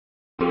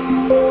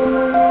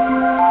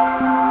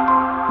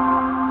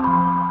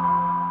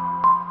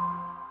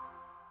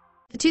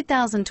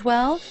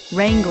2012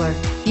 Wrangler.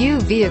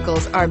 Few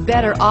vehicles are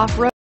better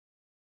off-road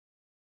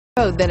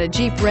than a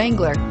Jeep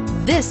Wrangler.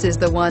 This is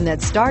the one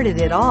that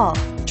started it all.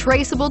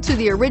 Traceable to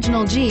the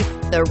original Jeep,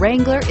 the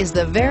Wrangler is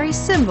the very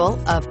symbol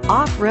of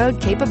off-road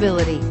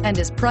capability and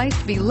is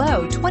priced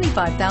below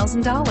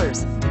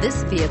 $25,000.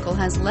 This vehicle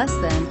has less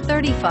than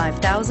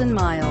 35,000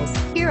 miles.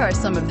 Here are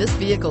some of this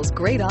vehicle's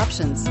great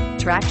options: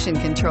 traction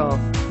control,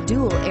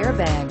 dual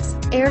airbags,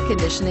 air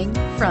conditioning,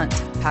 front,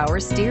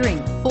 power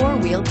steering,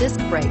 four-wheel disc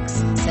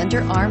brakes,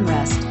 center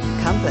armrest,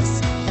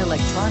 compass,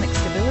 electronic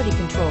stability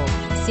control,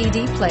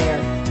 CD player,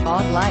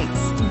 fog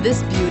lights.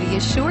 This beauty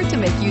is sure to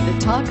make you the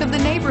talk of the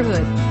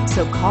neighborhood.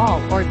 So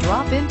call or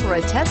drop in for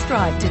a test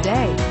drive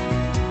today.